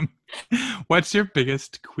 What's your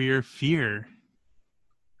biggest queer fear?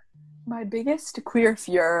 My biggest queer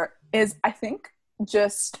fear is, I think,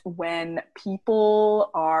 just when people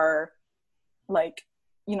are like,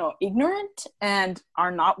 you know, ignorant and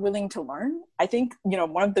are not willing to learn. I think, you know,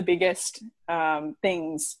 one of the biggest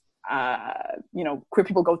things, you know, queer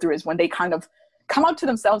people go through is when they kind of come out to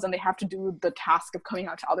themselves and they have to do the task of coming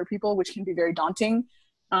out to other people, which can be very daunting.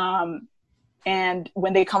 And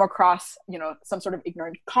when they come across, you know, some sort of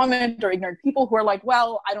ignorant comment or ignorant people who are like,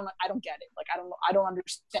 well, I don't get it. Like, I don't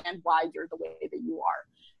understand why you're the way that you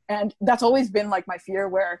are. And that's always been like my fear,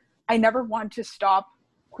 where I never want to stop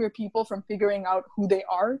queer people from figuring out who they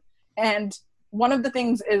are. And one of the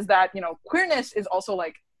things is that, you know, queerness is also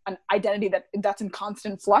like an identity that's in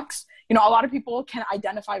constant flux. You know, a lot of people can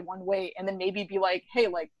identify one way and then maybe be like, hey,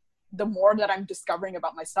 like the more that I'm discovering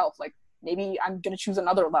about myself, like maybe I'm going to choose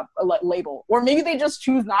another label, or maybe they just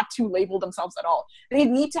choose not to label themselves at all. They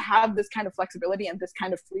need to have this kind of flexibility and this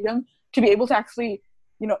kind of freedom to be able to actually,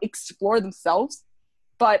 you know, explore themselves.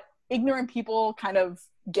 But ignorant people kind of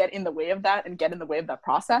get in the way of that and get in the way of that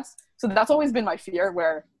process. So that's always been my fear,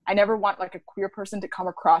 where I never want like a queer person to come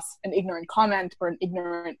across an ignorant comment or an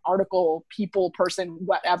ignorant article, person,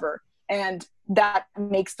 whatever. And that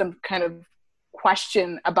makes them kind of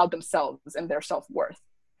question about themselves and their self-worth,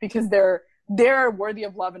 because they're worthy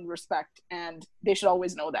of love and respect, and they should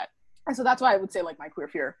always know that. And so that's why I would say like my queer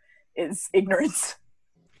fear is ignorance.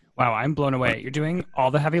 Wow, I'm blown away. You're doing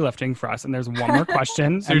all the heavy lifting for us, and there's one more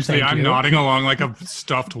question. Seriously, I'm nodding along like a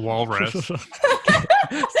stuffed walrus.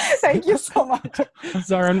 Thank you so much.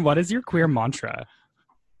 Zaran, what is your queer mantra?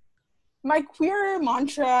 My queer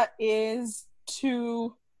mantra is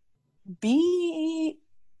to be,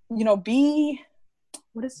 you know, I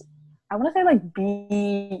want to say like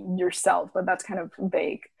be yourself, but that's kind of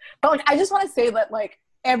vague. But like, I just want to say that like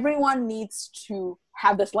everyone needs to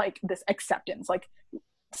have this acceptance. Like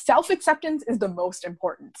self-acceptance is the most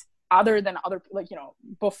important, other than other, like, you know,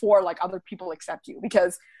 before like other people accept you.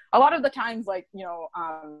 Because a lot of the times, like, you know,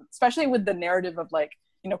 especially with the narrative of like,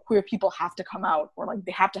 you know, queer people have to come out, or like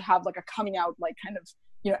they have to have like a coming out like kind of,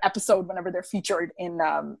 you know, episode whenever they're featured in,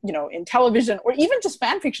 you know, in television, or even just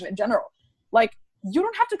fan fiction in general. Like, you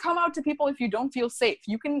don't have to come out to people if you don't feel safe.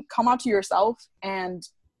 You can come out to yourself, and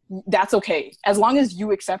that's okay. As long as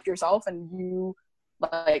you accept yourself and you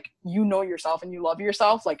like, you know yourself and you love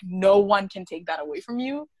yourself, like no one can take that away from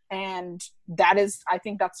you. And that is,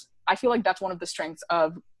 I feel like that's one of the strengths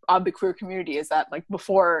of the queer community, is that like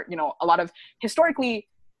before, you know, historically,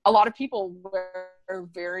 a lot of people were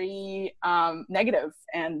very negative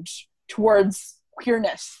and towards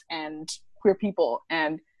queerness and queer people.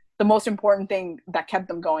 And the most important thing that kept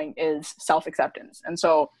them going is self-acceptance. And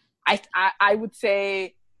so I would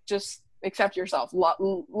say just accept yourself.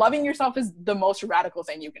 Loving yourself is the most radical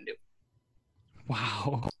thing you can do.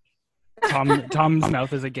 Wow. Tom's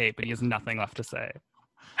mouth is agape, but he has nothing left to say.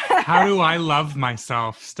 How do I love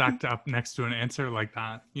myself stacked up next to an answer like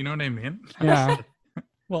that? You know what I mean? Yeah.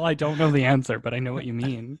 Well, I don't know the answer, but I know what you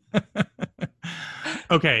mean.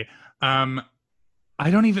 Okay. I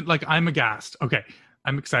don't even like. I'm aghast. Okay,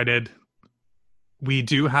 I'm excited. We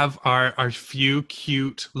do have our few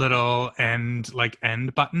cute little end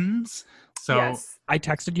buttons. So Yes. I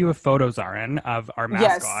texted you a photo, Zarin, of our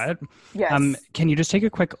Yes. mascot. Yes. Can you just take a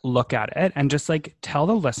quick look at it and just like tell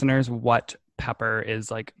the listeners what Pepper is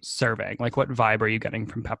like serving? Like, what vibe are you getting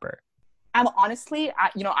from Pepper? I'm honestly,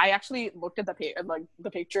 I actually looked at the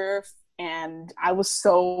picture, and I was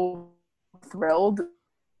so thrilled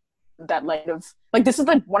that this is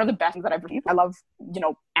like one of the best things that I've received. I love,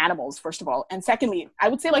 animals, first of all. And secondly, I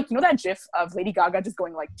would say that gif of Lady Gaga just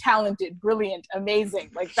going like talented, brilliant, amazing.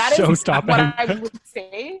 Like that is Showstopping. what I would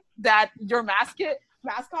say that your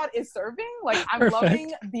mascot is serving. Like I'm Perfect.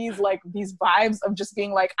 loving these vibes of just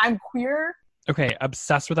being like, I'm queer. Okay,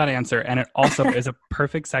 obsessed with that answer. And it also is a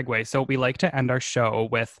perfect segue. So we like to end our show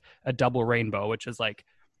with a double rainbow, which is like,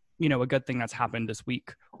 a good thing that's happened this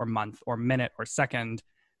week or month or minute or second.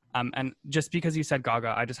 And just because you said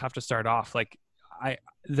Gaga, I just have to start off. Like,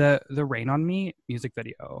 the Rain on Me music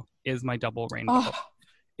video is my double rainbow. Oh,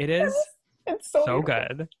 it is it's so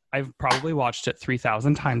good. I've probably watched it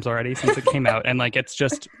 3,000 times already since it came out. And like, it's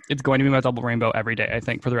going to be my double rainbow every day, I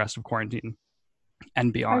think, for the rest of quarantine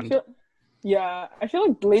and beyond. I feel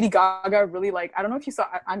like Lady Gaga really I don't know if you saw,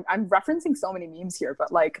 I'm referencing so many memes here,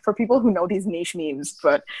 but like for people who know these niche memes,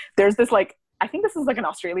 but there's this I think this is like an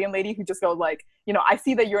Australian lady who just goes like, I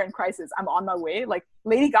see that you're in crisis. I'm on my way. Like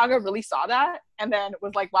Lady Gaga really saw that and then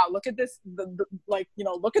was like, wow, look at this,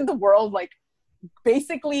 look at the world, like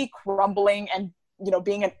basically crumbling and,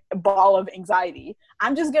 being a ball of anxiety.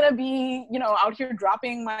 I'm just going to be, out here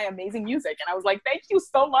dropping my amazing music. And I was like, thank you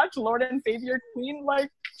so much, Lord and Savior Queen.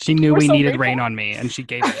 Like she knew we so needed grateful. Rain on Me and she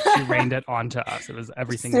gave it. She rained it onto us. It was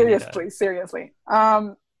everything we needed. Seriously.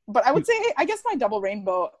 But I would say, I guess my double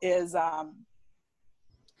rainbow is,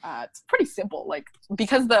 it's pretty simple, like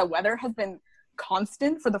because the weather has been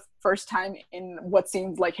constant for the first time in what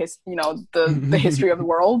seems like the history of the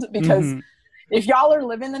world, because if y'all are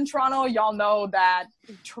living in Toronto, y'all know that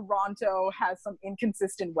Toronto has some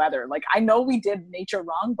inconsistent weather. Like I know we did nature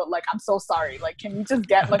wrong, but like I'm so sorry. Like can we just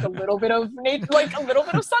get like a little bit of a little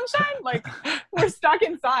bit of sunshine? Like we're stuck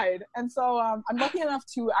inside. And so I'm lucky enough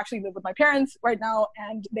to actually live with my parents right now,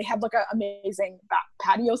 and they have like an amazing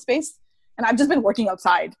patio space. And I've just been working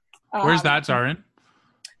outside. Where's that, Zarin?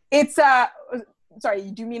 It's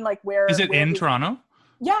sorry, do you mean like where? Is it in Toronto?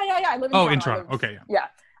 Yeah. I live in Toronto. In Toronto. Okay. Yeah.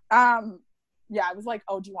 Yeah, I was like,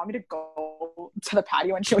 oh, do you want me to go to the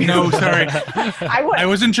patio and show you? No, sorry. I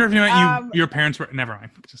wasn't sure if you meant your parents were. Never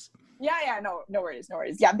mind. Just. Yeah. No worries.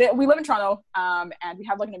 Yeah, we live in Toronto, and we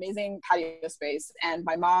have like an amazing patio space. And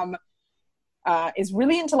my mom is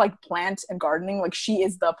really into like plant and gardening. Like she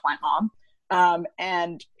is the plant mom.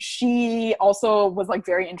 And she also was like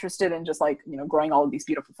very interested in just like, growing all of these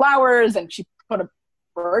beautiful flowers, and she put a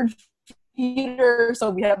bird feeder. So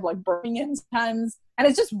we have like bird in sometimes, and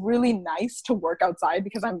it's just really nice to work outside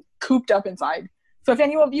because I'm cooped up inside. So if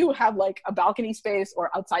any of you have like a balcony space or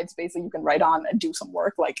outside space that you can write on and do some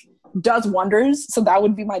work, like does wonders. So that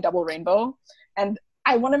would be my double rainbow. And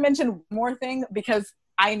I want to mention one more thing, because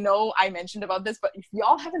I know I mentioned about this, but if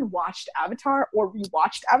y'all haven't watched Avatar or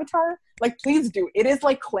rewatched Avatar, like please do. It is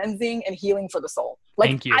like cleansing and healing for the soul.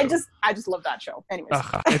 Like Thank you. I just love that show. Anyways,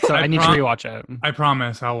 I need to rewatch it. I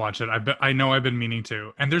promise I'll watch it. I know I've been meaning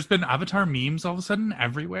to. And there's been Avatar memes all of a sudden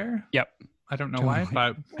everywhere. Yep. I don't know why,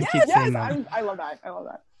 but yes, I love that.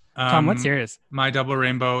 Tom, what's yours? My double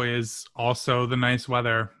rainbow is also the nice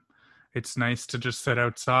weather. It's nice to just sit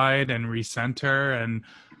outside and recenter and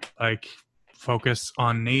like focus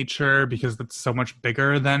on nature, because that's so much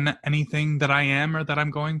bigger than anything that I am or that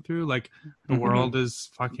I'm going through. Like the world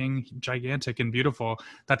is fucking gigantic and beautiful.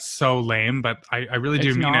 That's so lame, but I really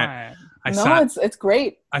do mean it. It's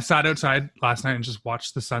great. I sat outside last night and just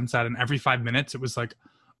watched the sunset, and every 5 minutes it was like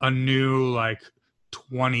a new like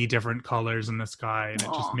 20 different colors in the sky, and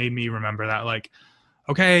it just made me remember that like,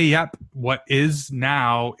 okay, yep, what is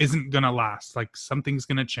now isn't gonna last. Like something's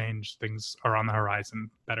gonna change. Things are on the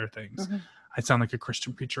horizon, better things. I sound like a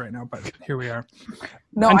Christian preacher right now, but here we are.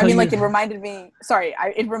 No, I mean, like, it reminded me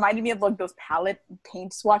of like those palette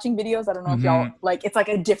paint swatching videos. I don't know if y'all, like, it's like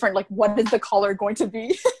a different, like, what is the color going to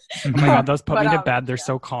be? Oh my God, those put me to bed. They're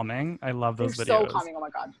so calming. I love those videos. So calming, oh my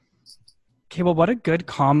God. Okay, well, what a good,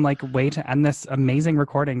 calm, like, way to end this amazing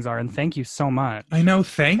recordings are, and thank you so much. I know,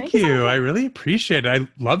 thank you. I really appreciate it. I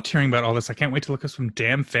loved hearing about all this. I can't wait to look at some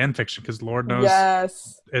damn fan fiction, because Lord knows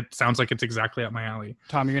it sounds like it's exactly up my alley.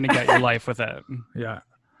 Tom, you're going to get your life with it. Yeah.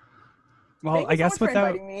 Well, I guess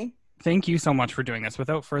thank you so much for doing this.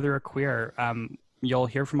 Without further ado, you'll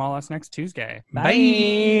hear from all us next Tuesday.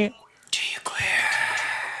 Bye. Do you queer?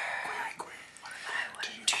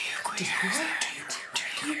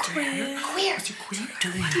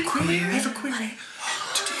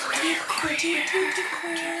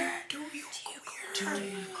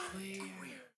 queer?